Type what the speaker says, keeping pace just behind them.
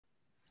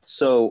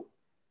So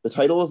the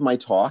title of my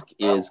talk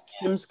is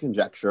Kim's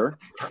conjecture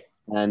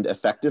and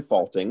effective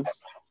faultings.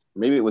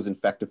 Maybe it was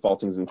effective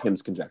faultings and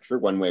Kim's conjecture,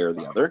 one way or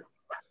the other.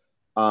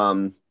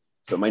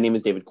 So my name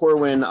is David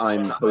Corwin.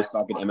 I'm the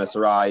postdoc at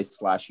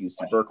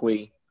MSRI/UC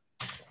Berkeley.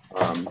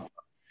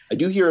 I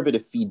do hear a bit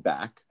of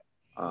feedback.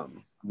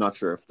 I'm not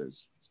sure if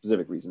there's a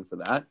specific reason for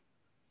that.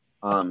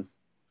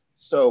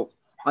 So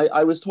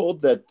I was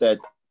told that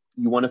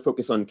you want to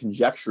focus on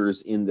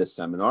conjectures in this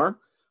seminar.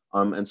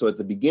 And so at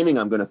the beginning,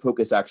 I'm going to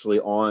focus actually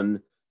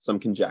on some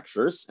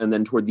conjectures. And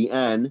then toward the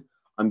end,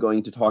 I'm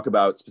going to talk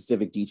about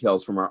specific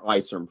details from our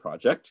ICERM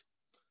project.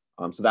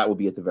 So that will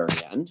be at the very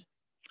end.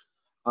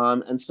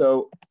 And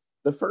so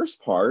the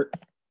first part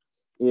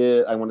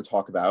I want to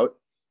talk about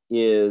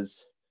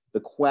is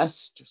the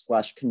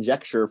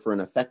quest/conjecture for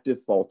an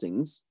effective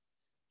faultings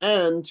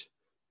and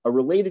a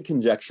related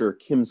conjecture,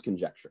 Kim's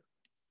conjecture,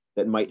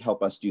 that might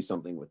help us do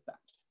something with that.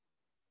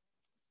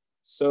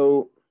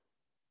 So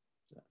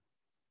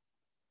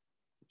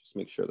just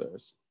make sure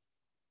there's,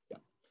 yeah.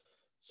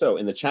 So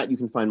in the chat, you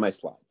can find my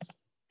slides.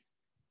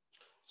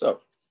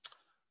 So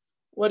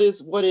what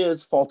is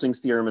Faltings'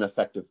 theorem and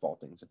effective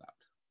faultings about?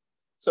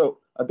 So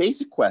a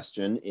basic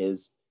question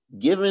is,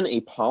 given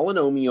a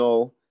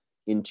polynomial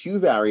in two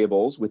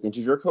variables with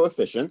integer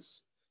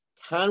coefficients,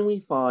 can we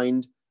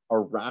find a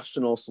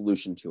rational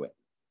solution to it?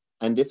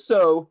 And if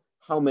so,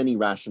 how many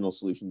rational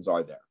solutions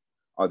are there?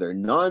 Are there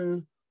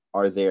none?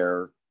 Are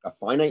there a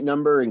finite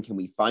number? And can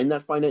we find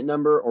that finite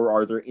number? Or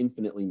are there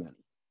infinitely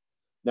many?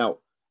 Now,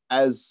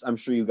 as I'm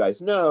sure you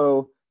guys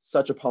know,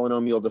 such a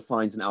polynomial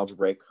defines an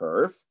algebraic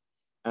curve,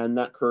 and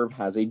that curve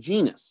has a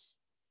genus.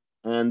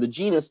 And the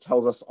genus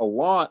tells us a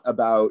lot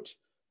about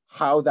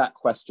how that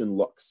question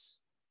looks,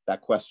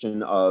 that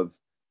question of,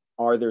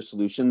 are there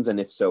solutions, and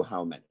if so,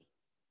 how many?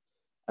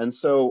 And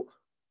so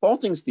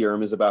Faltings'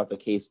 theorem is about the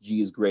case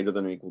G is greater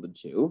than or equal to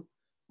 2,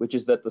 which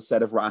is that the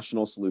set of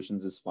rational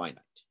solutions is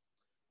finite.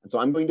 And so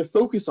I'm going to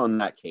focus on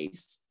that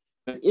case.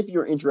 But if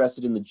you're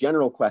interested in the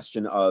general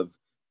question of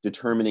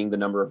determining the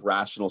number of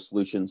rational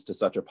solutions to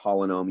such a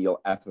polynomial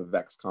f of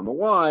x comma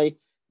y,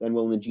 then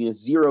well, in the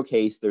genus 0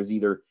 case, there's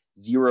either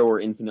 0 or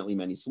infinitely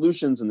many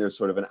solutions, and there's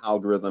sort of an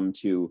algorithm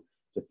to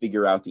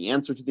figure out the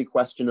answer to the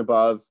question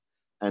above.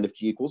 And if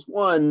g equals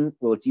 1,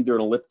 well, it's either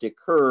an elliptic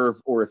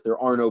curve, or if there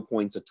are no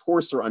points, a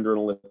torsor under an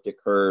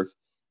elliptic curve.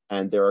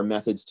 And there are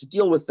methods to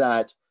deal with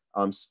that,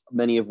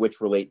 many of which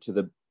relate to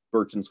the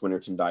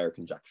Burton-Swinnerton-Dyer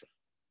conjecture.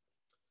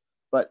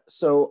 But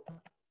so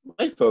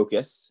my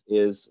focus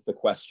is the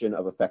question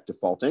of effective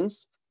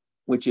faultings,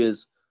 which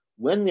is,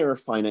 when there are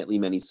finitely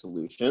many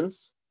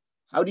solutions,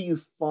 how do you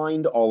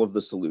find all of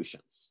the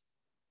solutions?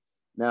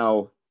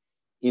 Now,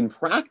 in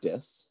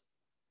practice,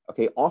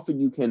 okay, often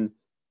you can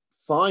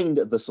find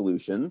the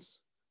solutions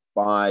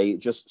by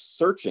just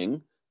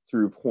searching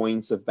through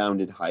points of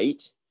bounded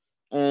height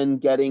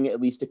and getting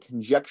at least a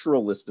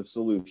conjectural list of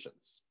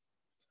solutions.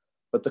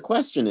 But the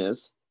question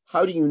is,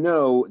 how do you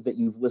know that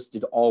you've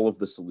listed all of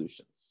the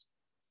solutions?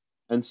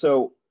 And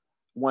so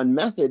one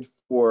method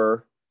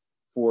for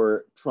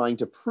trying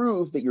to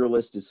prove that your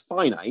list is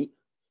finite,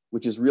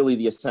 which is really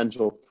the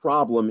essential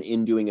problem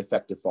in doing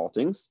effective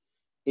faultings,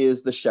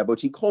 is the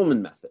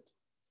Chabot-Coleman method.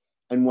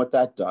 And what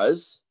that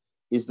does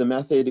is the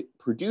method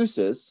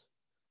produces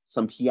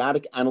some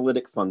p-adic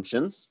analytic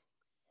functions,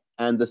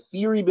 and the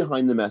theory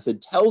behind the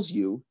method tells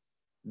you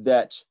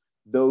that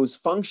those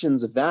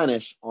functions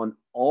vanish on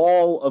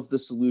all of the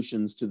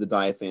solutions to the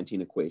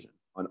Diophantine equation,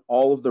 on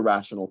all of the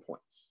rational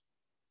points.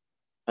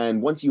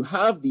 And once you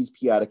have these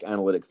p-adic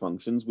analytic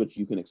functions, which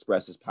you can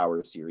express as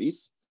power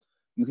series,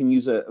 you can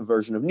use a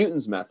version of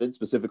Newton's method,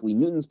 specifically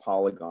Newton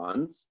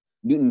polygons,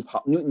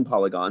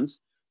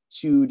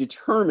 to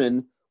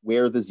determine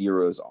where the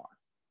zeros are,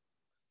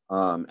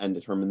 and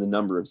determine the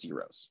number of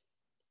zeros.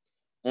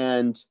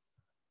 And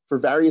for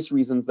various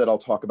reasons that I'll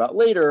talk about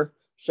later,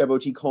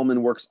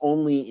 Chabot-Coleman works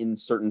only in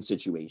certain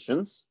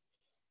situations,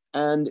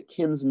 and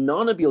Kim's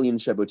non-abelian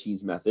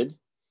Chabotese method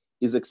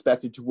is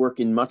expected to work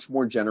in much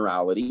more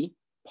generality,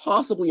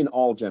 possibly in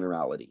all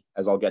generality,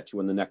 as I'll get to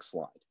in the next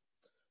slide.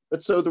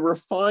 But so the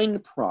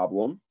refined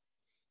problem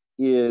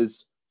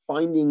is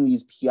finding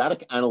these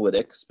p-adic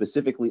analytic,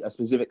 specifically a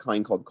specific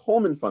kind called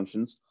Coleman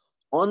functions,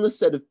 on the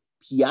set of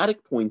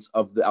p-adic points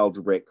of the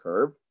algebraic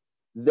curve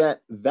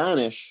that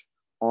vanish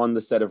on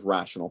the set of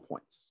rational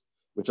points,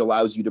 which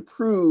allows you to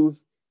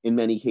prove in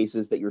many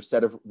cases that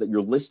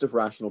your list of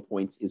rational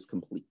points is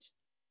complete.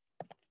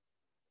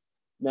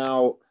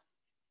 Now,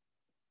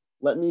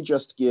 let me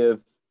just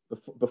give,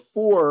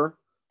 before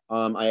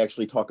I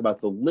actually talk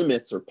about the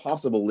limits or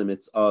possible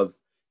limits of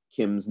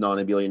Kim's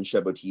non-abelian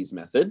Chabotese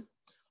method,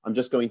 I'm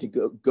just going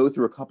to go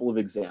through a couple of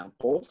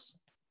examples.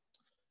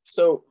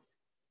 So,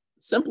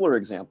 simpler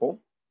example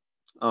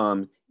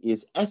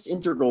is S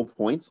integral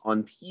points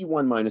on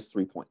P1 minus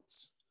 3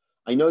 points.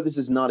 I know this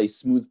is not a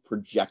smooth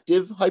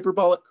projective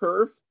hyperbolic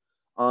curve,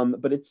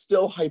 but it's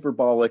still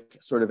hyperbolic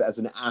sort of as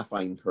an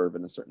affine curve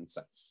in a certain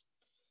sense.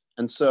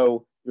 And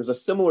so there's a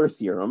similar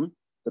theorem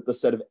that the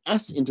set of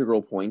S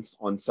integral points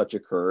on such a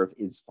curve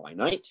is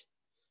finite.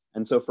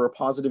 And so for a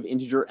positive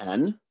integer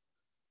n,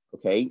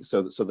 okay,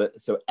 so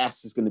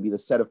S is going to be the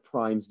set of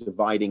primes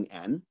dividing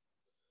n.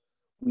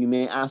 We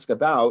may ask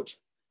about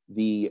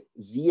the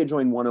z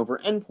adjoin 1 over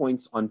n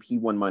points on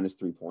P1 minus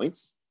 3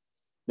 points.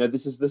 Now,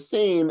 this is the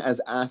same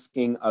as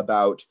asking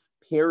about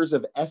pairs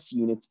of S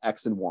units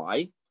x and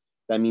y.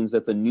 That means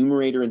that the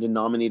numerator and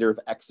denominator of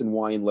x and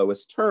y in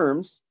lowest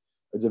terms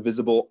are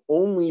divisible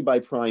only by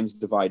primes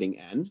dividing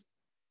n,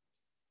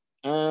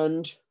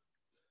 and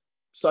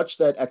such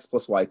that x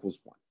plus y equals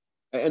 1.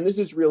 And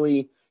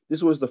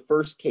this was the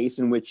first case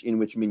in which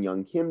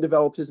Min-Young Kim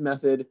developed his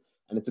method,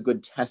 and it's a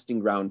good testing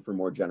ground for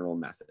more general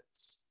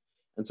methods.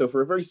 And so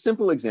for a very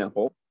simple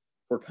example,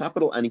 for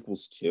capital N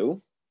equals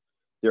 2,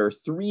 there are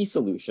 3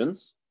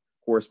 solutions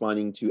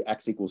corresponding to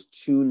x equals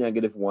 2,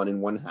 negative 1,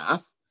 and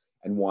 1/2,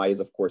 and y is,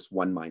 of course,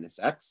 1 minus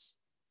x.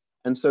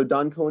 And so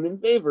Don Cohen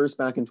and Wevers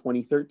back in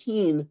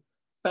 2013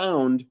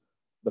 found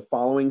the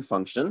following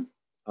function,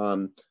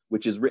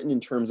 which is written in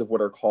terms of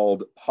what are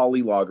called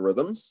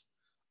polylogarithms.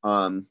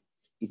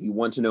 If you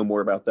want to know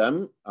more about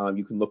them,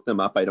 you can look them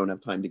up. I don't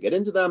have time to get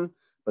into them,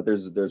 but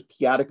there's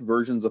p-adic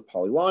versions of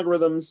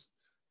polylogarithms.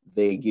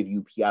 They give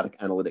you p-adic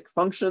analytic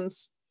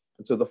functions.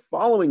 And so the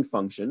following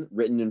function,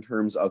 written in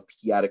terms of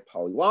p-adic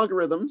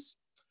polylogarithms,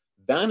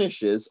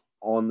 vanishes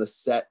on the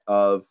set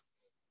of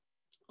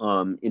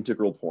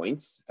integral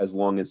points as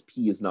long as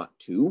p is not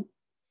 2.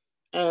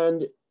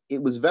 And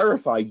it was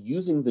verified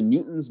using the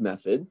Newton's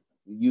method,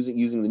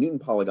 using the Newton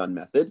polygon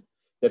method,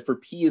 that for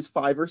p is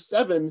 5 or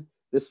 7,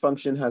 this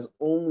function has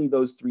only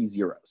those 3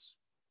 zeros.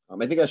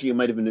 I think actually it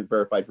might have been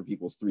verified for p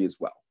equals 3 as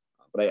well.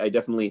 But I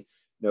definitely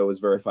know it was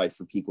verified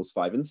for p equals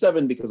 5 and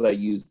 7 because I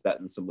used that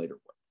in some later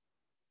work.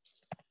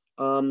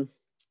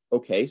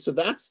 Okay, so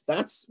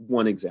that's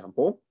one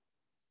example.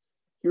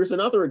 Here's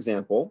another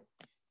example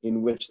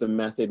in which the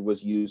method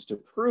was used to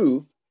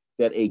prove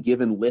that a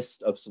given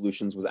list of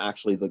solutions was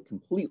actually the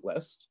complete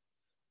list.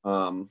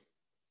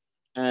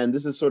 And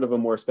this is sort of a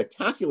more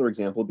spectacular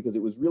example because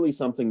it was really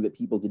something that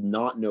people did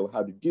not know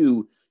how to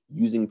do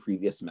using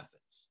previous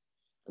methods.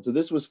 And so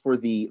this was for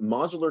the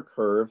modular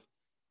curve,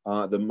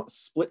 the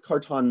split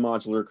Cartan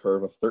modular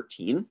curve of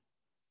 13.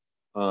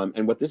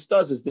 And what this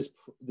does is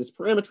this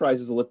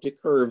parameterizes elliptic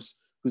curves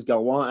whose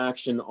Galois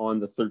action on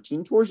the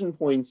 13 torsion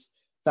points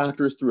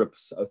factors through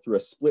a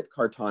split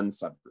Cartan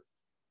subgroup.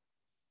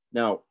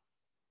 Now,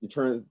 it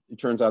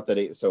turns out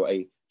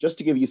that just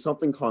to give you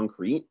something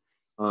concrete,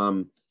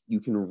 you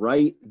can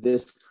write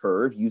this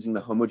curve using the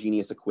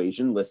homogeneous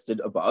equation listed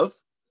above,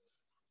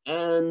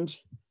 and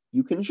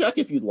you can check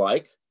if you'd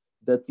like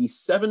that the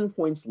 7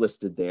 points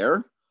listed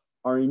there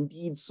are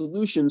indeed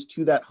solutions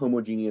to that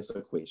homogeneous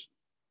equation.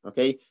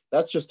 Okay,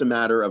 that's just a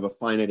matter of a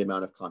finite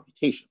amount of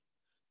computation.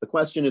 The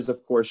question is,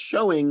 of course,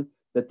 showing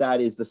that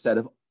that is the set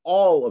of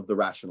all of the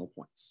rational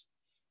points.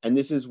 And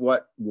this is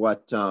what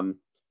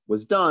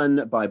was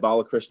done by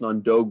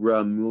Balakrishnan,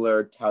 Dogra,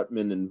 Muller,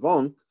 Tautman, and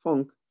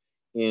Funk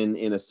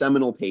in a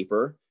seminal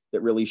paper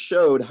that really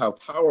showed how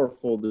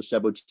powerful the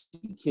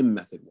Chabot-Kim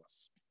method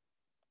was.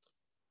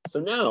 So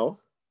now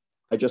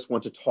I just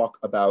want to talk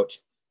about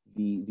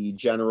the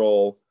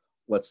general,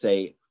 let's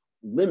say,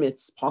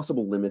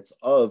 possible limits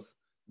of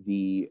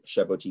the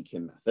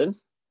Chabot-Kim method.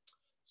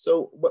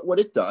 So what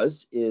it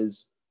does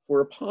is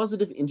for a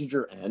positive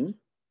integer n,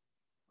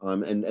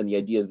 and the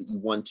idea is that you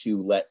want to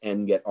let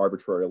n get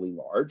arbitrarily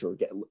large, or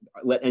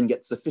let n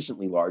get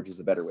sufficiently large is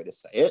a better way to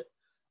say it.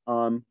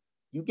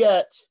 You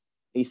get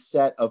a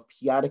set of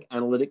p-adic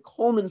analytic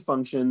Coleman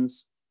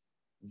functions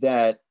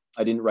that,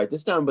 I didn't write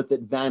this down, but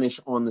that vanish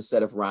on the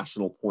set of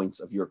rational points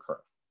of your curve.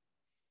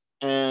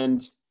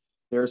 And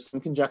there's some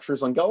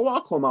conjectures on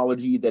Galois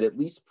cohomology that at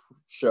least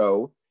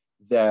show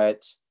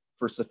that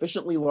for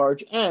sufficiently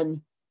large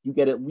n, you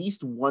get at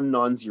least one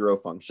non-zero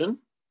function.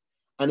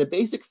 And a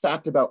basic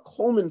fact about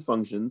Coleman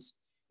functions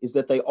is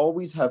that they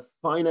always have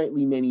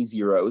finitely many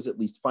zeros, at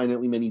least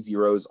finitely many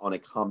zeros on a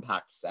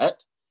compact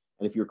set.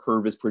 And if your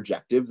curve is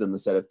projective, then the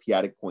set of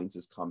p-adic points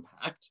is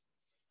compact.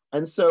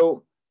 And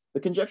so the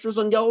conjectures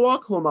on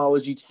Galois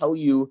cohomology tell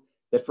you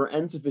that for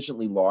n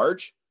sufficiently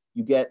large,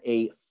 you get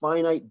a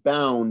finite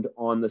bound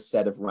on the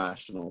set of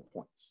rational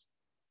points.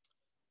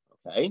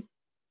 Okay.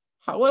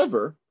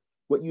 However,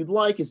 what you'd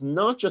like is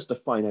not just a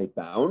finite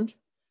bound,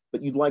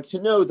 but you'd like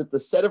to know that the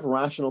set of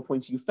rational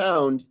points you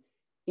found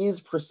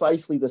is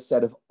precisely the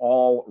set of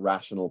all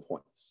rational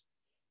points.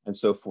 And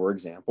so, for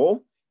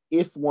example,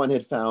 if one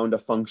had found a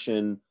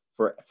function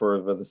for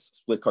the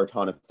split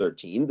Cartan of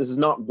 13, this is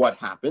not what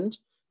happened,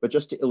 but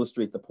just to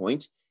illustrate the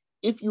point,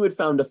 if you had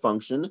found a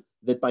function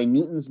that by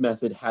Newton's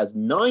method has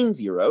 9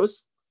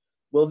 zeros,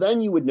 well, then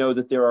you would know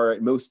that there are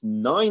at most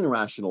 9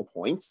 rational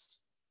points,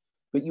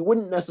 but you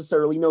wouldn't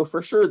necessarily know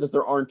for sure that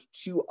there aren't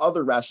 2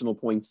 other rational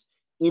points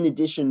in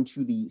addition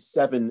to the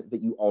 7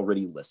 that you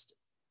already listed.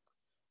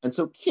 And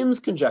so Kim's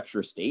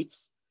conjecture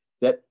states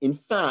that, in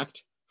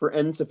fact, for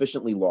n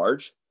sufficiently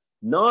large,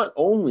 not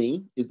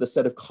only is the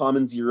set of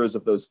common zeros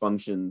of those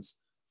functions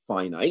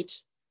finite,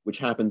 which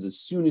happens as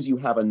soon as you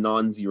have a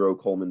non-zero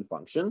Coleman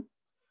function,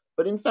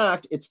 but in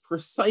fact, it's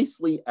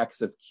precisely x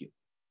of q.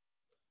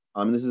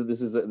 This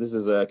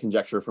is a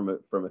conjecture from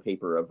a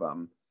paper of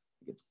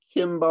it's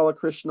Kim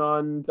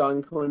Balakrishnan,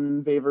 Don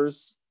Cohen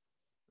Vavers.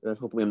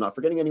 Hopefully, I'm not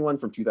forgetting anyone,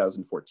 from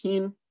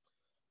 2014.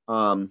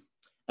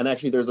 And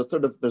actually, there's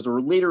a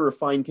later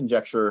refined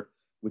conjecture,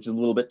 which is a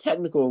little bit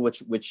technical,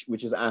 which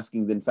is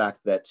asking, in fact,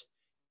 that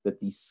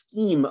the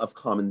scheme of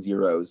common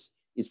zeros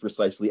is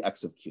precisely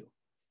x of q.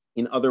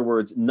 In other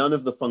words, none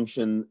of the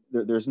function,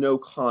 there's no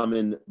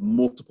common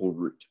multiple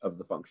root of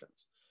the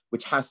functions,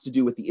 which has to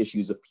do with the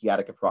issues of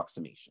p-adic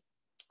approximation.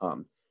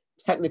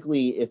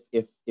 Technically, if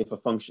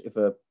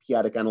a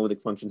p-adic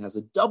analytic function has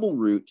a double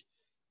root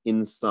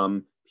in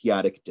some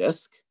p-adic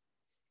disk,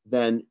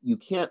 then you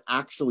can't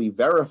actually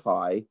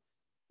verify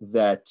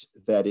that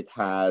it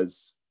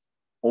has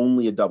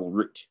only a double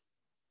root.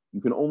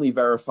 You can only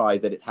verify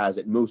that it has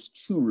at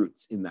most two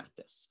roots in that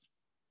disk.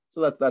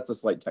 So that's a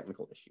slight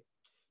technical issue.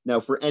 Now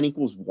for n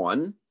equals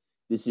 1,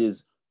 this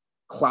is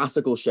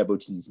classical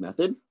Chabot's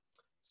method.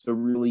 So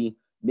really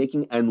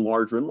making n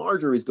larger and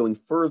larger is going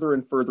further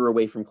and further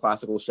away from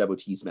classical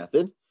Chabot's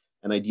method,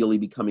 and ideally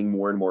becoming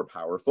more and more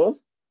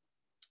powerful.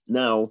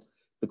 Now,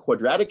 the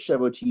quadratic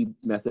Chabot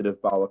method of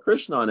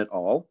Balakrishnan et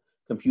al.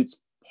 Computes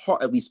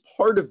at least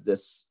part of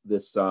this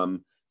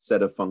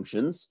set of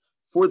functions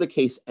for the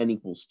case n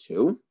equals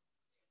 2.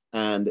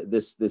 And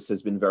this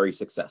has been very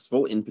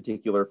successful, in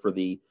particular for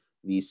the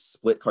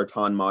split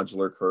Cartan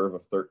modular curve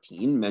of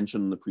 13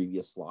 mentioned in the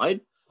previous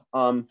slide.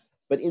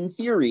 But in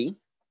theory,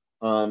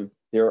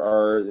 there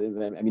are,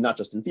 I mean, not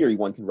just in theory,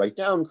 one can write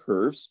down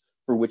curves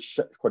for which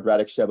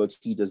quadratic Chabot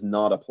does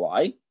not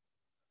apply.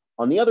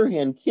 On the other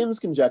hand, Kim's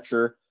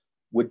conjecture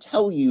would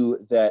tell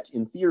you that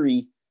in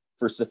theory,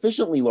 for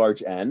sufficiently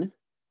large n,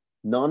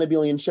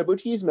 non-abelian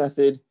Chabot's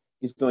method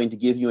is going to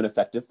give you an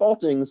effective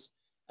Faltings.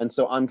 And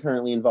so I'm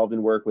currently involved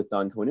in work with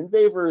Don Cohen and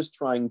Vavers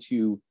trying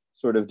to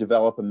sort of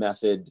develop a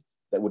method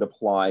that would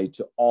apply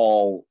to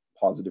all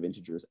positive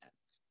integers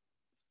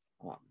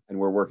n. And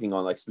we're working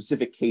on like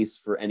specific case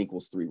for n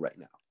equals 3 right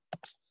now.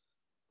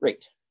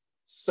 Great.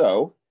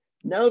 So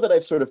now that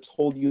I've sort of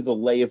told you the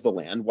lay of the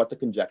land, what the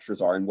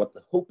conjectures are and what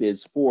the hope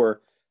is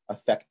for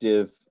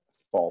effective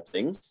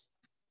Faltings,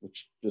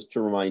 which just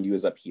to remind you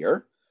is up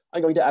here,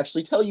 I'm going to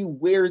actually tell you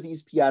where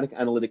these p-adic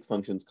analytic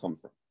functions come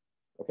from.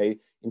 Okay,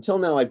 until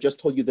now I've just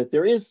told you that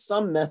there is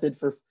some method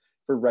for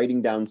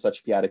writing down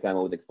such p-adic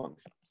analytic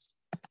functions.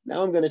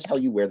 Now I'm going to tell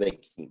you where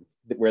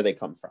they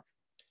come from.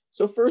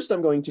 So first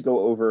I'm going to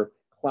go over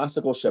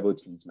classical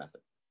Chabot's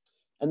method.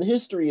 And the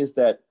history is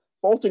that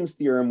Faltings'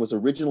 theorem was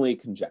originally a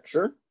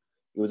conjecture.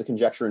 It was a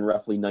conjecture in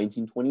roughly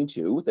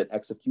 1922 that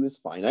x of q is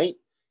finite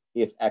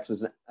if x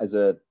is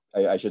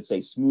I should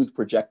say, smooth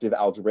projective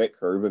algebraic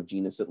curve of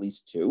genus at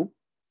least 2.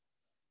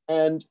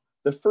 And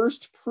the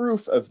first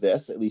proof of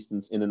this, at least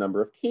in a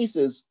number of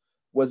cases,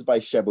 was by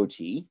Chabot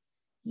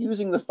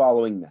using the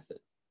following method.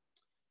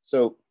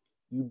 So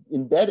you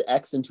embed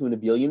x into an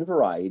abelian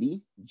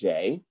variety,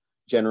 J,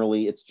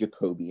 generally it's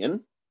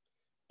Jacobian,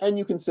 and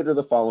you consider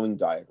the following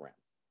diagram.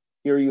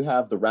 Here you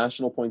have the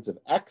rational points of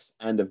x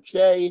and of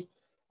J,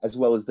 as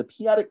well as the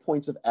p-adic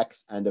points of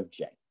x and of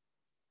J.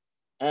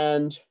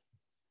 And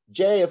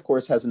J, of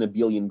course, has an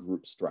abelian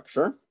group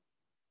structure.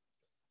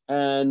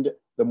 And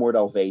the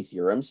Mordell-Weil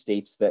theorem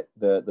states that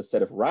the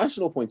set of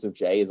rational points of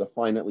J is a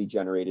finitely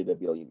generated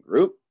abelian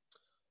group.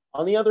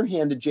 On the other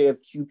hand, a J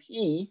of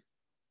QP,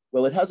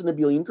 well, it has an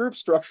abelian group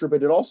structure,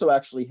 but it also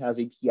actually has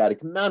a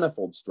p-adic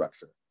manifold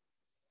structure.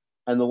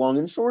 And the long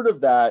and short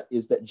of that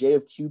is that J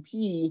of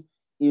QP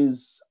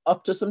is,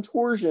 up to some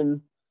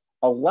torsion,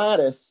 a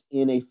lattice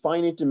in a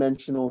finite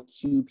dimensional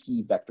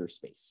QP vector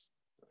space.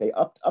 Okay,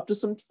 up to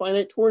some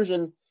finite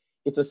torsion,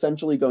 it's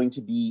essentially going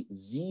to be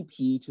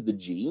ZP to the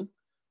G,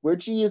 where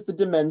G is the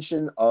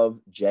dimension of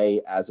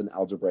J as an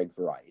algebraic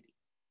variety.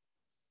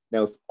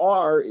 Now, if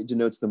R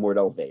denotes the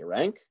Mordell-Weil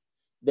rank,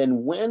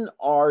 then when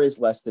R is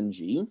less than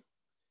G,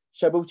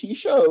 Chabot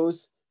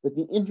shows that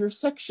the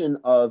intersection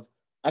of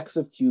x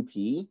of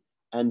QP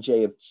and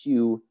J of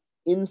Q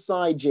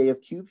inside J of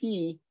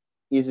QP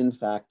is in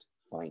fact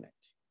finite.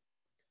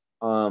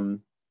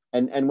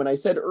 And when I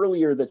said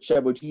earlier that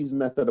Chabot's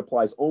method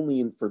applies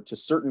only to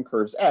certain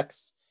curves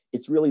x,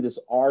 it's really this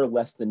R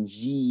less than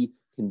G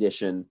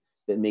condition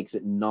that makes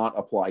it not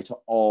apply to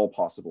all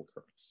possible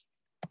curves.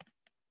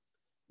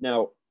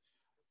 Now,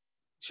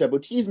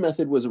 Chabot's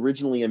method was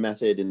originally a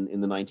method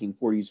in the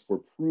 1940s for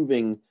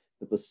proving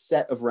that the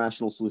set of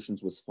rational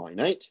solutions was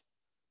finite.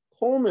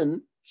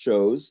 Coleman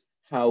shows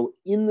how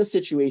in the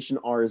situation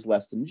R is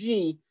less than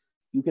G,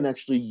 you can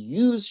actually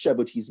use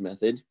Chabot's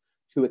method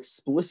to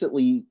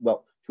explicitly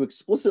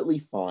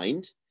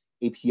find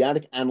a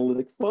p-adic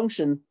analytic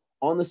function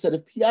on the set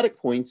of p-adic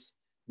points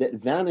that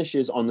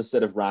vanishes on the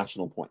set of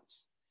rational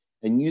points.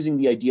 And using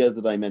the idea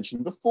that I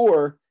mentioned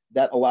before,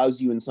 that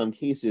allows you in some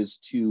cases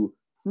to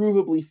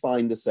provably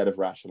find the set of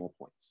rational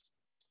points.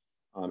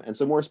 And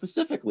so more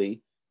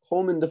specifically,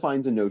 Coleman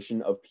defines a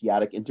notion of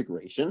p-adic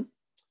integration.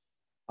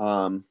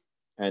 And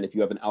if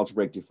you have an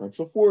algebraic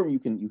differential form, you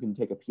can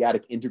take a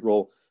p-adic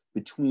integral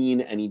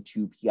between any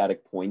two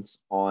p-adic points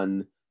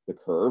on the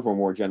curve, or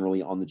more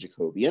generally on the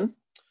Jacobian.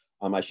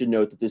 I should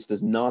note that this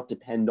does not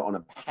depend on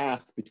a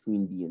path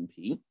between B and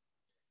P.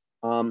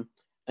 And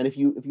if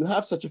you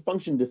have such a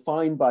function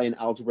defined by an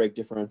algebraic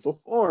differential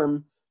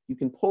form, you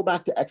can pull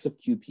back to x of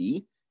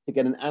qp to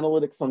get an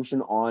analytic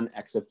function on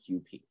x of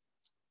qp.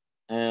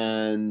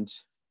 And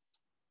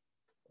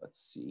let's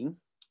see.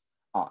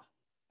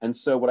 And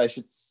so what I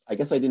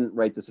guess I didn't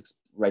write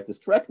this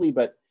correctly,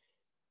 but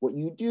what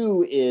you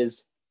do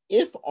is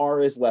if R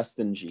is less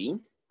than G,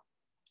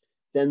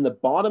 then the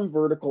bottom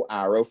vertical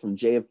arrow from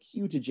J of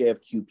Q to J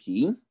of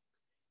QP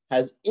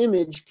has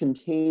image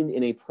contained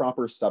in a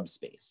proper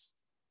subspace.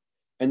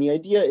 And the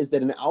idea is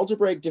that an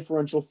algebraic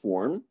differential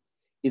form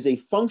is a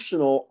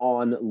functional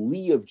on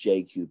Li of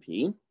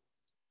JQP.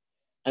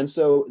 And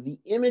so the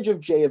image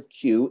of J of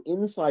Q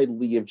inside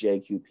Li of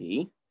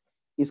JQP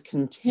is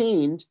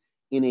contained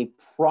in a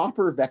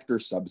proper vector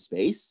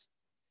subspace,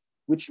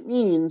 which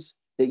means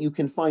that you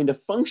can find a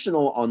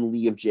functional on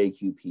Li of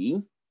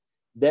JQP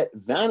that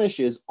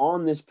vanishes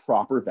on this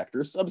proper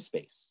vector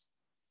subspace.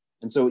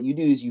 And so what you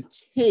do is you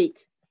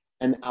take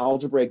an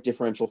algebraic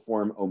differential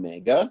form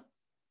omega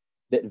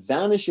that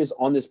vanishes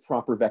on this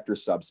proper vector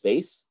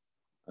subspace.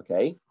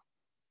 Okay.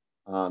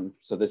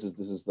 So this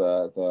is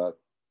the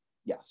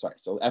sorry.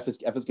 So f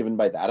is given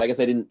by that. I guess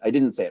I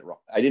didn't say it wrong.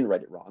 I didn't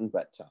write it wrong,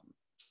 but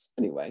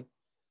anyway.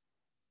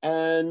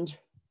 And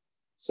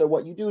so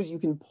what you do is you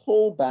can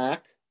pull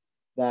back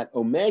that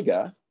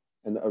omega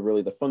and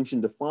really the function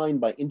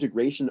defined by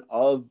integration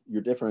of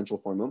your differential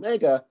form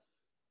omega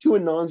to a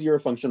non-zero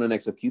function on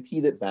x of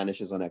qp that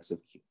vanishes on x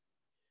of q.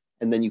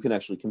 And then you can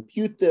actually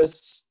compute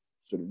this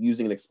sort of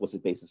using an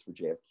explicit basis for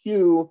J of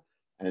Q.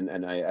 And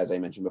as I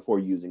mentioned before,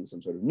 using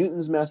some sort of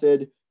Newton's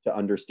method to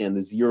understand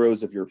the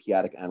zeros of your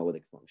p-adic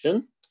analytic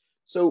function.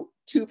 So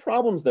two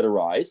problems that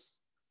arise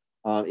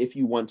if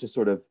you want to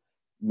sort of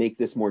make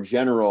this more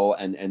general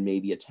and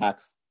maybe attack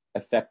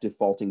effective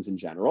faultings in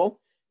general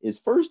is,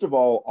 first of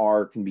all,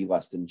 R can be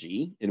less than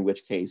G, in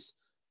which case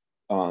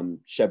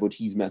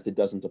Chabot's method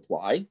doesn't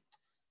apply.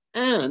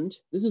 And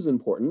this is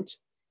important,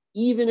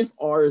 even if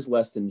R is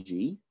less than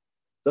G,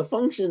 the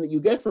function that you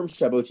get from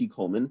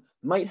Chabot-Coleman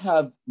might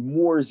have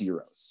more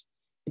zeros.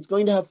 It's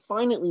going to have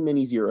finitely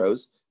many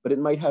zeros, but it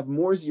might have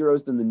more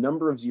zeros than the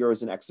number of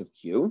zeros in x of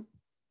q.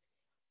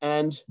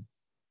 And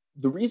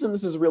the reason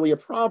this is really a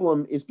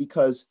problem is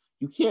because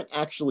you can't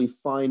actually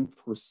find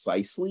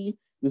precisely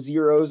the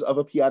zeros of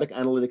a p-adic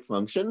analytic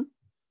function.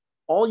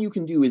 All you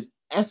can do is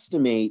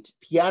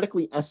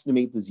p-adically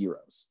estimate the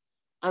zeros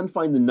and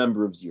find the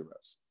number of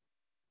zeros.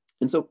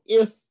 And so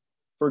if,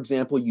 for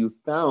example, you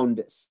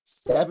found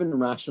 7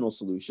 rational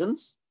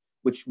solutions,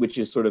 which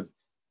is sort of,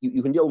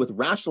 you can deal with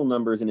rational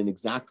numbers in an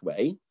exact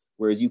way,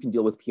 whereas you can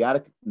deal with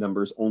p-adic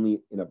numbers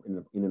only in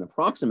an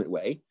approximate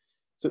way.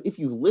 So if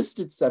you've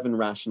listed 7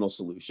 rational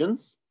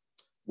solutions,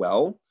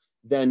 well,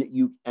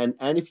 then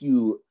and if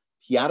you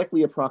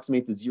p-adically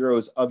approximate the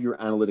zeros of your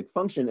analytic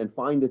function and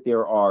find that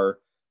there are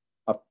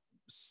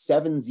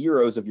 7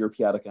 zeros of your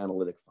p-adic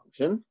analytic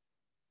function,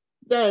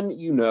 then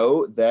you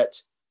know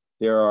that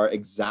there are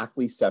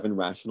exactly 7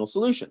 rational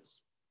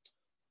solutions.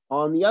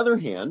 On the other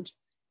hand,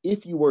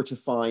 if you were to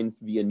find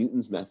via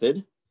Newton's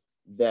method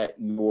that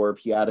your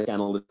p-adic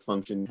analytic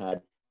function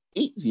had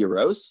 8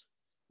 zeros,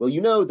 well,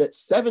 you know that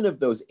 7 of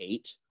those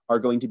 8 are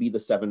going to be the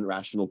 7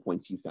 rational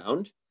points you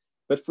found.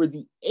 But for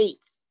the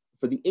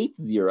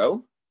eighth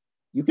zero,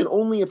 you can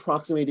only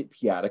approximate it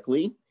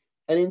p-adically.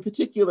 And in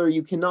particular,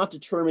 you cannot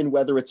determine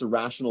whether it's a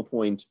rational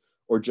point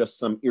or just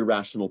some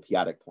irrational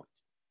p-adic point.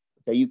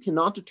 Okay, you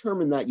cannot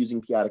determine that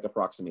using p-adic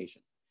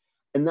approximation.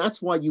 And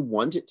that's why you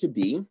want it to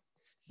be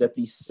that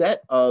the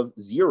set of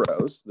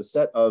zeros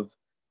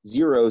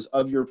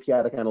of your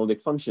p-adic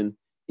analytic function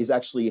is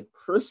actually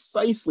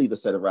precisely the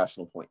set of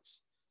rational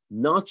points,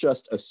 not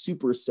just a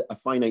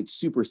finite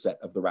superset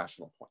of the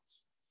rational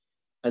points.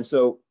 And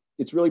so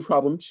it's really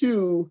problem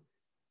 2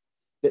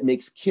 that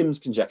makes Kim's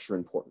conjecture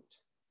important,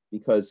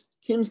 because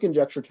Kim's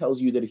conjecture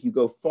tells you that if you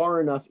go far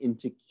enough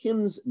into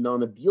Kim's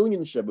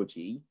non-abelian Chabot,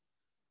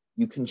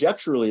 you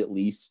conjecturally at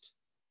least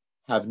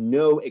have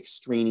no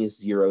extraneous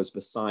zeros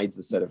besides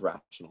the set of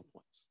rational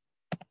points.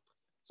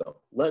 So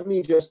let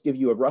me just give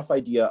you a rough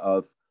idea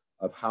of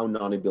how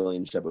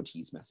non-abelian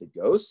Chabot's method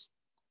goes.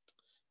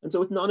 And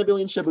so with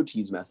non-abelian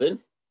Chabot's method,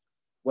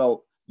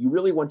 well, you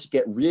really want to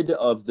get rid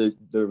of the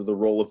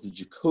role of the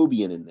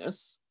Jacobian in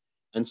this.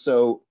 And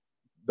so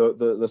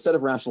the set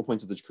of rational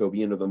points of the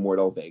Jacobian, or the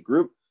Mordell-Weil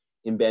group,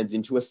 embeds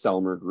into a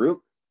Selmer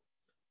group,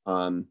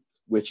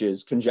 which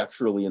is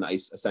conjecturally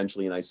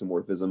essentially an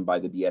isomorphism by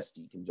the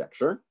BSD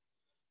conjecture.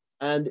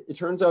 And it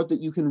turns out that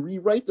you can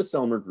rewrite the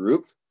Selmer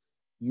group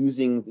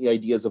using the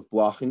ideas of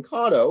Bloch and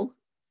Kato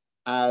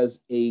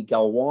as a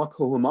Galois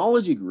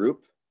cohomology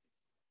group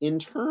in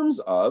terms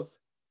of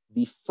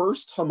the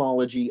first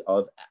homology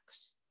of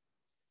X.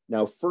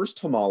 Now, first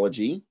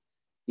homology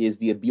is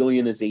the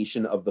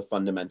abelianization of the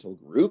fundamental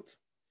group.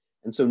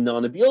 And so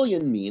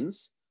non-abelian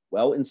means,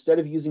 well, instead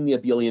of using the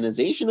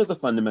abelianization of the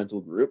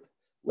fundamental group,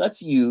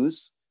 let's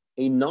use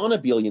a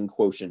non-abelian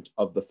quotient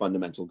of the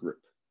fundamental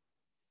group.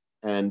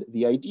 And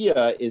the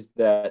idea is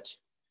that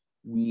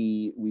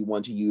we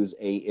want to use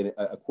a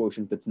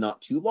quotient that's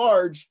not too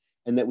large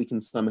and that we can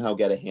somehow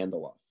get a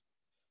handle of.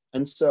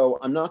 And so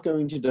I'm not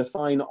going to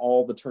define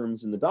all the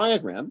terms in the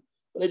diagram,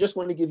 but I just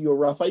want to give you a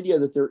rough idea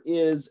that there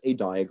is a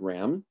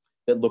diagram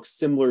that looks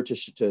similar to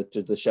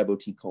the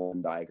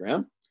Chabot-Coulomb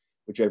diagram,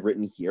 which I've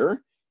written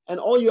here. And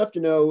all you have to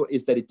know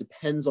is that it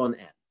depends on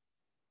n.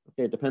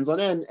 Okay, it depends on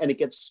n, and it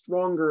gets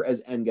stronger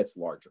as n gets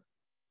larger.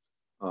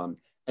 And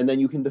then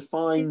you can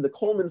define the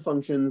Coleman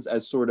functions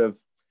as sort of,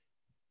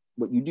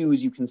 what you do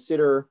is you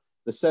consider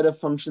the set of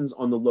functions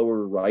on the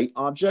lower right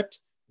object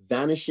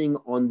vanishing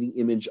on the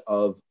image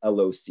of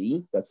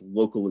LOC, that's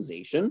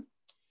localization.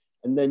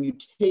 And then you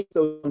take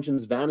those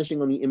functions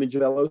vanishing on the image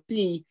of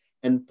LOC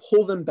and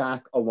pull them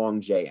back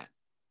along Jn.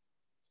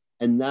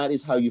 And that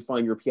is how you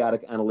find your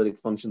p-adic analytic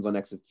functions on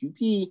x of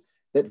qp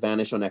that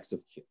vanish on x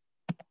of q.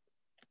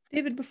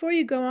 David, before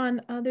you go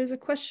on, there's a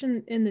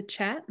question in the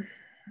chat.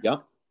 Yeah.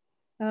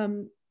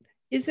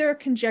 Is there a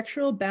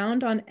conjectural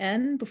bound on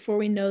n before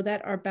we know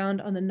that our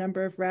bound on the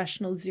number of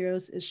rational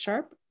zeros is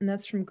sharp? And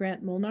that's from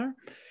Grant Molnar.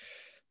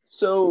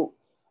 So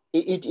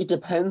it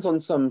depends on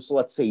some, so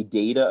let's say,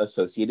 data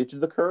associated to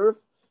the curve.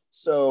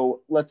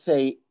 So let's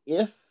say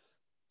if,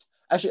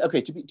 actually,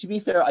 okay, to be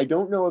fair, I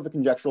don't know of a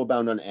conjectural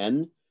bound on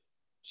n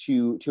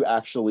to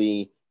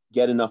actually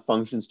get enough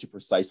functions to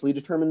precisely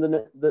determine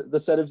the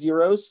set of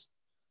zeros.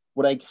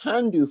 What I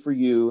can do for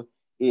you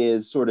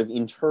is sort of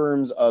in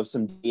terms of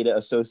some data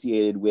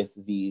associated with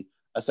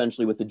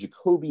essentially with the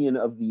Jacobian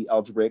of the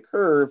algebraic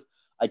curve,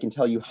 I can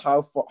tell you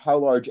how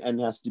large n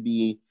has to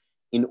be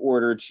in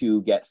order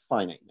to get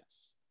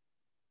finiteness.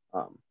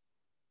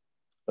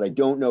 But I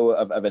don't know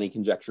of any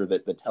conjecture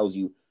that tells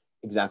you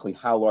exactly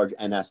how large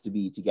n has to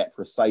be to get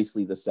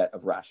precisely the set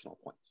of rational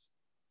points.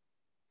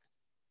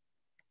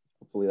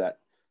 Hopefully that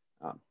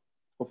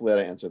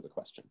answered the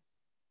question.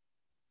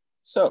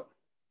 So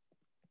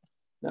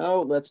now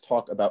let's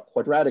talk about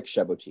quadratic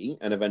Chabot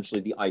and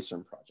eventually the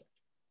ICERM project.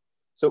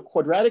 So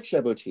quadratic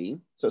Chabot,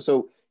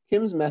 so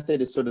Kim's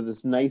method is sort of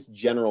this nice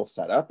general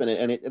setup, and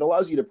it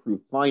allows you to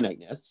prove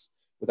finiteness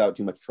without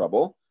too much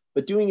trouble,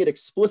 but doing it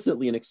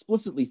explicitly and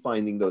explicitly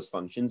finding those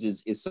functions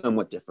is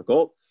somewhat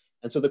difficult.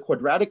 And so the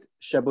quadratic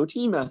Chabot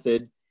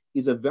method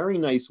is a very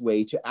nice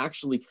way to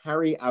actually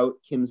carry out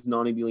Kim's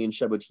non-abelian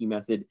Chabot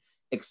method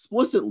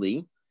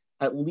explicitly,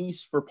 at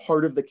least for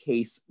part of the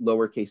case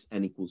lowercase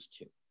n equals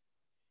 2.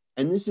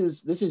 And this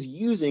is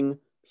using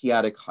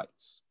p-adic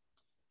heights.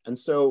 And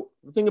so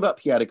the thing about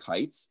p-adic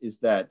heights is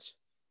that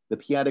the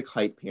p-adic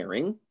height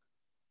pairing,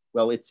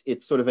 well, it's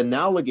sort of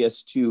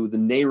analogous to the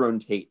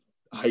Néron-Tate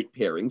height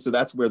pairing. So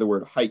that's where the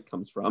word height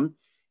comes from.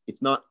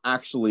 It's not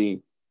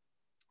actually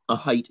a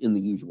height in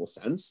the usual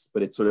sense,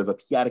 but it's sort of a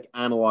p-adic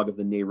analog of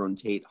the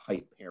Néron-Tate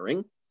height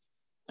pairing.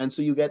 And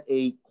so you get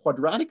a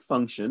quadratic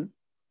function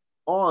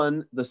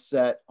on the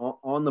set,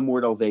 on the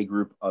Mordell-Weil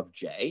group of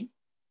J.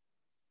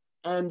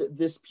 And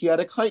this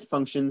p-adic height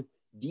function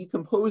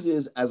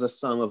decomposes as a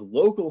sum of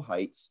local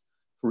heights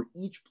for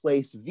each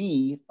place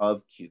V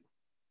of Q.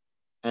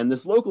 And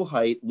this local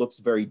height looks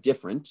very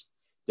different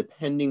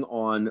depending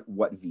on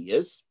what V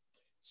is.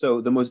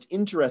 So the most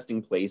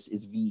interesting place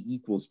is V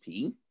equals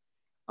P.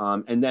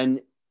 And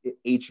then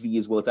HV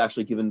is, well, it's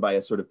actually given by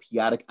a sort of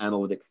p-adic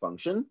analytic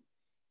function.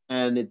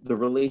 And the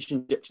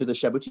relationship to the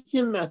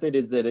Chabot-Kim method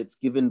is that it's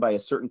given by a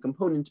certain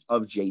component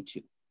of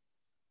J2.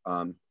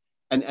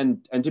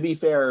 And to be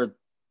fair,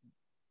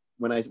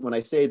 when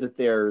I say that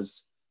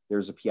there's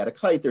a p-adic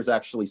height, there's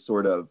actually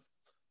sort of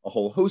a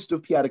whole host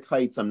of p-adic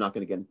heights. I'm not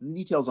going to get into the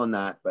details on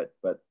that, but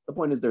the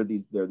point is there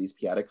are these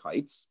p-adic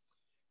heights.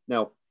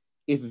 Now,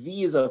 if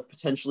V is of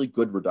potentially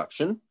good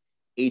reduction,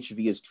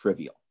 HV is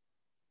trivial,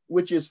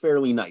 which is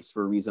fairly nice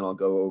for a reason I'll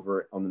go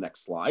over on the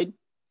next slide.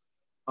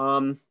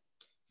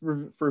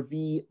 For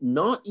V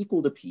not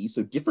equal to P,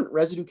 so different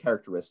residue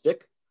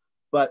characteristic,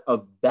 but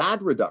of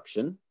bad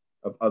reduction,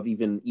 of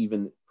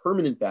even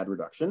permanent bad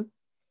reduction,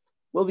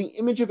 well, the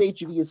image of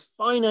HV is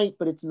finite,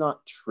 but it's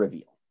not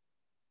trivial.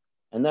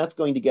 And that's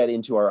going to get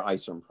into our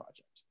ICERM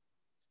project.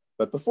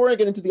 But before I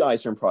get into the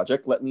ICERM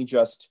project, let me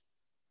just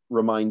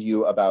remind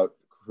you about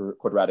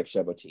quadratic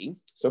Chabot.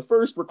 So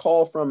first,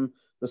 recall from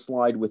the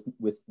slide with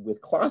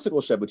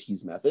classical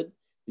Chabot's method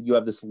that you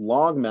have this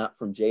log map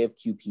from J of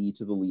QP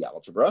to the Lie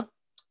algebra.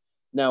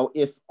 Now,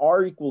 if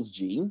R equals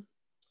G,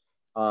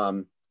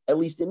 at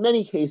least in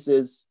many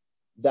cases,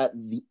 that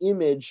the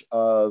image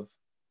of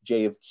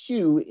J of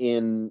Q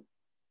in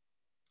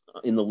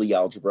the Lie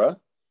algebra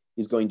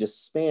is going to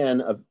span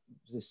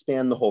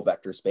the whole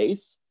vector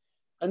space.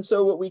 And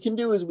so what we can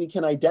do is we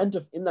can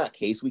identify, in that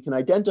case, we can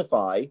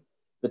identify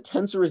the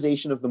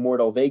tensorization of the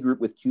Mordell-Weil group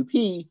with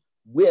QP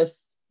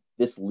with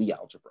this Lie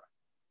algebra.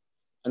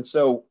 And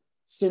so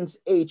since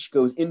H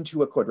goes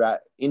into a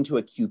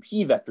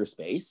QP vector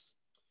space,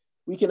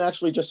 we can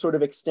actually just sort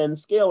of extend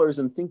scalars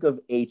and think of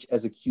H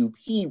as a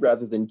QP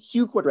rather than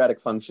Q quadratic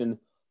function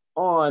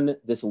on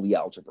this Lie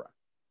algebra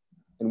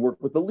and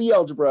work with the Lie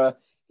algebra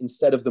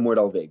instead of the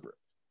Mordell-Weil group.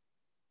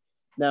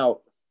 Now,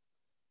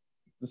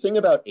 the thing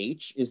about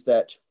H is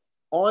that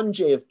on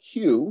J of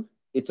Q,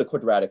 it's a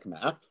quadratic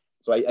map.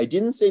 So I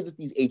didn't say that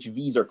these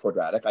HVs are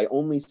quadratic. I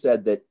only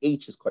said that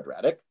H is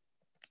quadratic.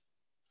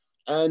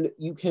 And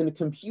you can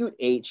compute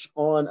H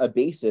on a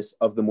basis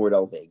of the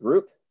Mordell-Weil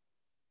group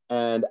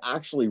and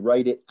actually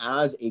write it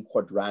as a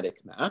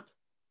quadratic map.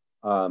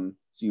 So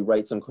you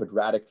write some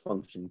quadratic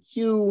function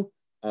Q,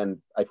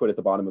 and I put at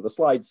the bottom of the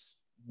slides,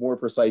 more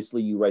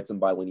precisely, you write some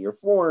bilinear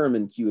form,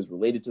 and Q is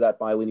related to that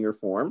bilinear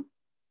form.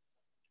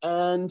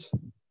 And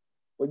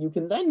what you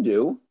can then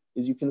do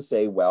is you can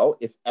say, well,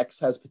 if X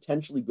has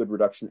potentially good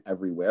reduction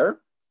everywhere,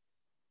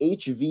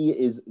 HV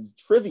is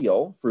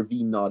trivial for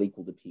V not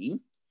equal to P,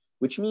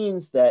 which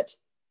means that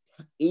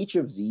H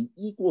of Z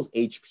equals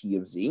HP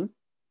of Z.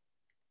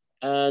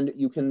 And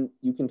you can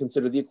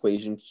consider the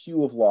equation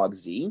Q of log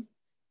Z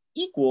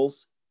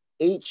equals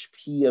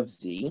HP of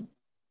Z.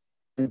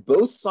 And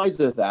both sides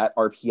of that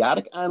are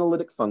p-adic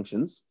analytic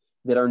functions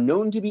that are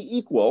known to be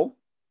equal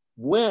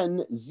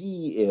when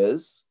Z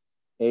is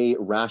a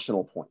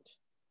rational point.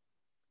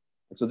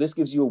 And so this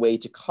gives you a way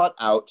to cut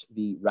out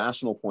the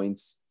rational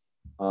points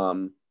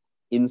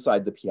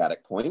inside the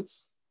p-adic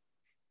points.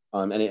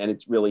 And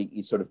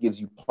it sort of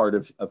gives you part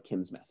of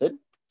Kim's method.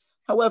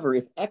 However,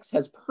 if X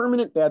has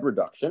permanent bad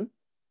reduction,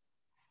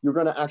 you're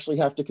going to actually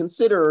have to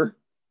consider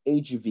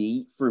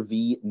HV for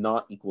V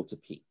not equal to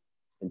P.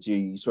 And so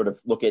you sort of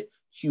look at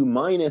Q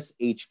minus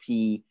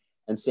HP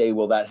and say,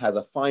 well, that has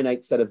a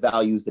finite set of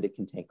values that it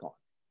can take on.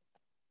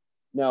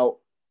 Now,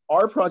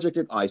 our project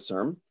at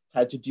ICERM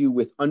had to do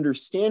with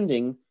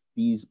understanding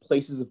these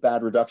places of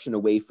bad reduction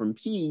away from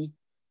P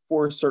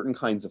for certain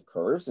kinds of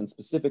curves, and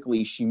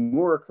specifically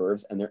Shimura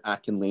curves and their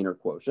Atkin-Lehner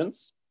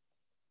quotients.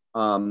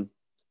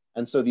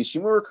 And so these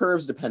Shimura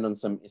curves depend on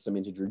some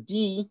integer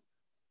D,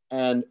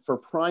 and for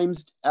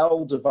primes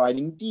L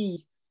dividing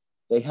D,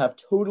 they have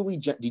totally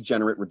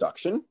degenerate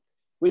reduction,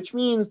 which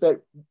means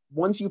that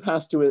once you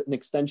pass to an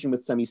extension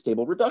with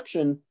semi-stable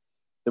reduction,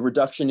 the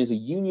reduction is a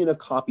union of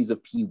copies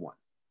of P1.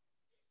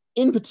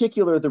 In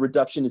particular, the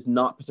reduction is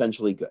not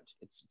potentially good.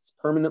 It's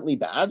permanently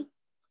bad.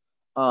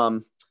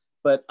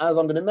 But as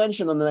I'm going to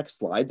mention on the next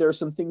slide, there are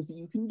some things that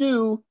you can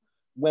do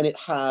when it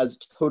has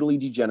totally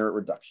degenerate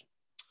reduction.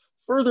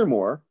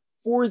 Furthermore,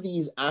 for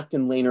these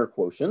Atkin-Lehner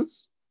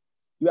quotients,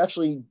 you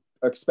actually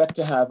expect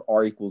to have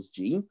R equals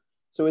G.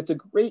 So it's a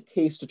great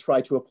case to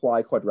try to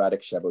apply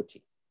quadratic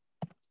Chev-O-T.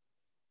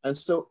 And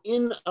so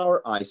in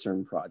our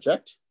ICERM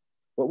project,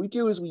 what we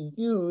do is we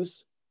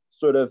use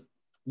sort of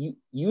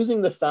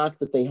using the fact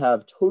that they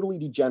have totally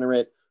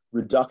degenerate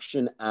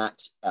reduction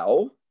at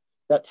L,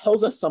 that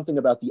tells us something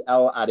about the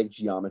L-adic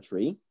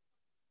geometry.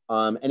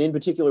 And in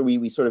particular,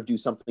 we sort of do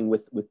something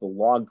with the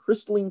log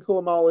crystalline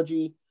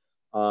cohomology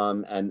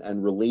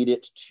and relate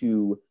it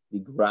to the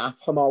graph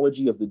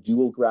homology of the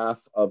dual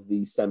graph of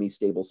the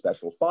semi-stable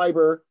special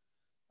fiber.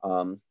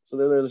 So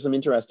there's some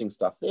interesting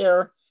stuff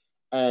there.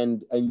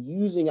 And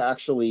using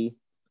actually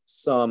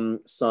some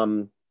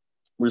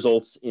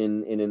results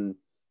in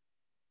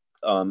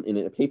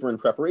a paper in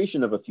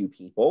preparation of a few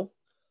people,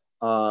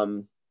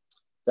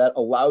 that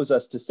allows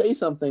us to say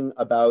something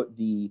about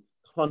the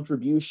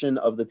contribution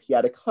of the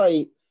p-adic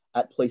height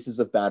at places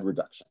of bad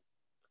reduction.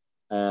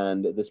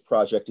 And this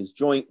project is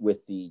joint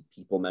with the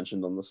people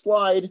mentioned on the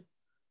slide.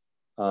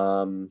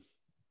 And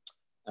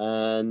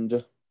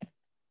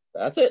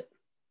that's it.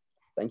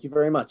 Thank you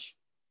very much.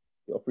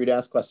 Feel free to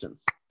ask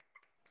questions.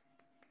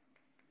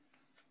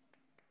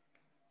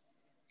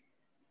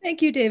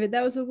 Thank you, David.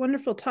 That was a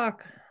wonderful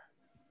talk.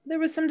 There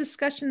was some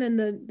discussion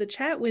in the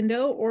chat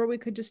window, or we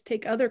could just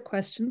take other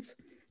questions.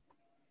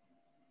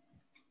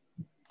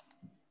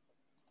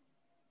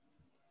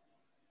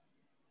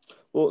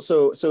 Well,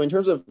 so in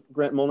terms of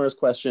Grant Molnar's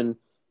question,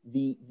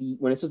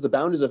 when it says the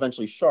bound is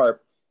eventually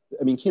sharp,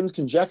 I mean, Kim's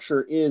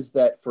conjecture is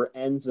that for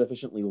n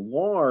sufficiently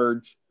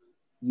large,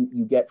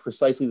 you get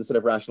precisely the set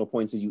of rational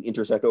points as you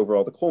intersect over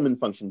all the Coleman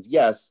functions,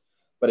 yes,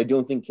 but I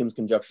don't think Kim's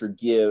conjecture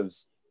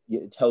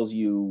tells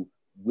you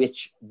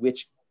which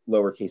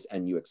lowercase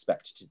n you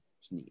expect to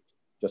need,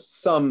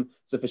 just some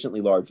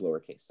sufficiently large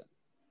lowercase n.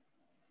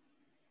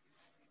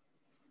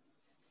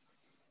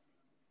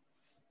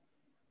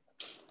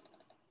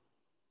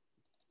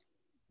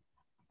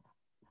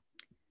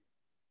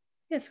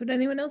 Yes, would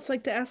anyone else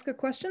like to ask a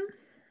question?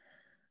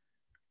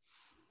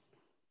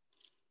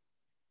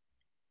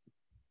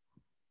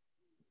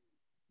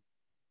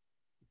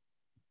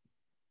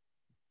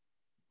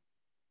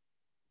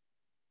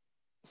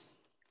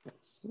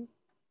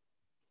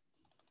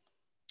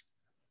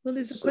 Well,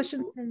 there's a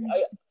question from...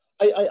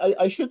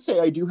 I should say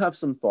I do have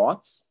some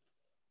thoughts,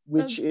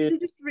 which is... Could you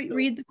just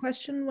read the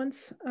question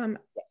once?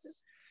 Yes.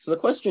 So the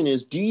question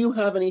is, do you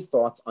have any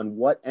thoughts on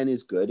what n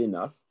is good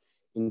enough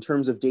in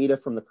terms of data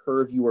from the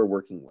curve you are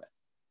working with?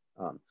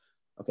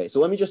 Okay, so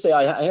let me just say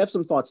I have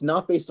some thoughts,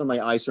 not based on my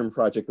ICERM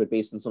project, but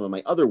based on some of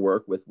my other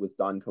work with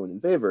Don Cohn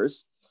and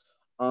Wevers.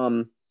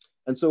 And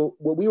so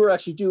what we were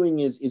actually doing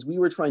is we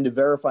were trying to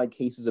verify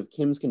cases of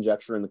Kim's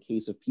conjecture in the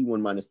case of P1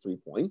 minus 3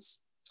 points.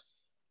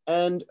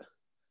 And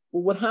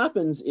well, what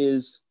happens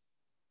is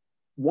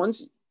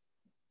once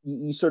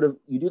you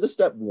do the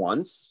step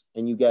once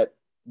and you get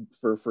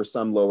for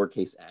some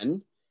lowercase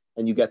n,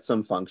 and you get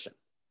some function.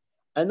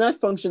 And that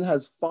function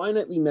has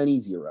finitely many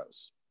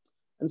zeros.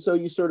 And so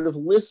you sort of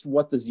list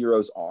what the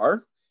zeros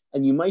are,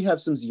 and you might have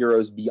some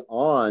zeros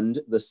beyond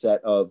the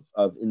set of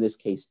in this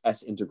case,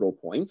 S integral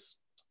points.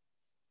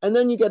 And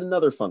then you get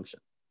another function.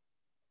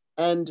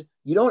 And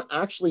you don't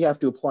actually have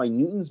to apply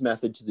Newton's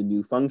method to the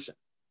new function.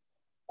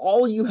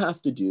 All you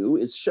have to do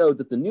is show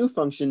that the new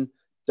function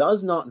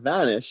does not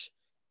vanish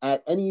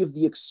at any of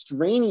the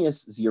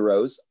extraneous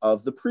zeros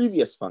of the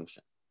previous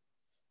function.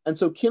 And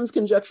so Kim's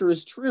conjecture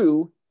is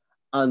true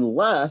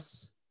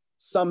unless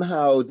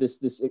somehow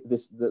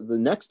the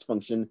next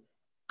function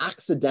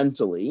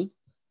accidentally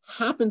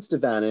happens to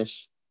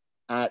vanish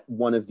at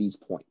one of these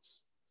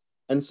points.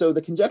 And so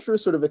the conjecture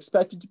is sort of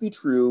expected to be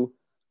true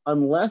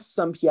unless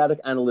some p-adic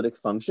analytic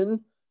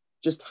function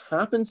just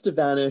happens to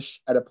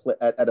vanish at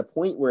a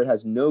point where it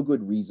has no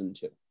good reason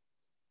to.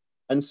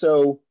 And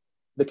so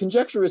the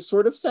conjecture is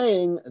sort of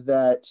saying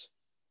that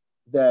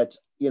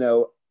you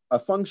know, a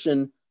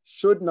function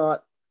should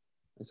not,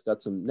 it's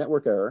got some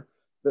network error,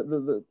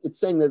 it's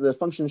saying that the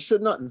function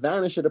should not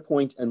vanish at a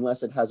point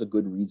unless it has a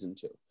good reason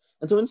to.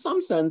 And so in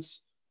some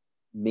sense,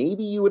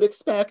 maybe you would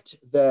expect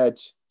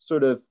that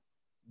sort of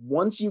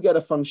once you get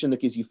a function that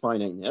gives you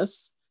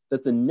finiteness,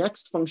 that the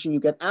next function you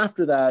get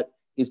after that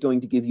is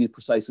going to give you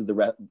precisely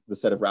the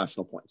set of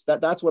rational points.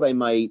 That's what I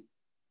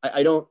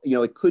don't, you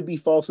know, it could be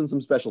false in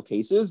some special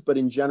cases, but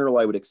in general,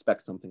 I would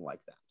expect something like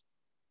that.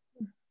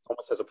 It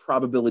almost has a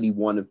probability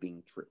 1 of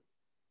being true.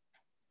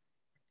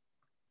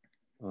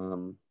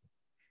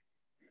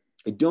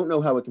 I don't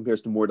know how it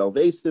compares to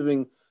Mordell-Weiss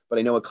sieving, but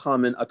I know a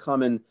common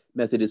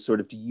method is sort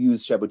of to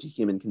use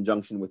Chabotichim in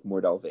conjunction with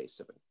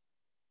Mordell-Weiss sieving.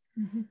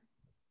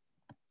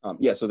 Mm-hmm.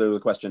 Yeah, so there's a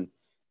question,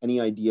 any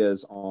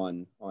ideas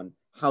on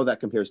how that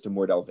compares to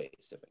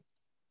Mordell-Weiss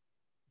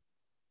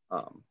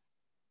sieving?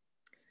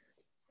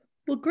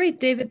 Well, great,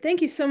 David.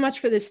 Thank you so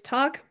much for this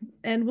talk.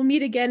 And we'll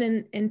meet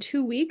again in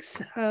 2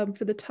 weeks for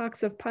the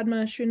talks of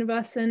Padma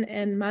Srinivasan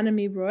and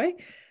Manami Roy.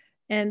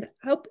 And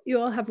I hope you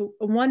all have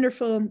a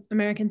wonderful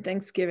American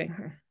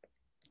Thanksgiving.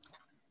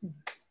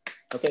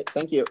 Okay,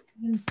 thank you.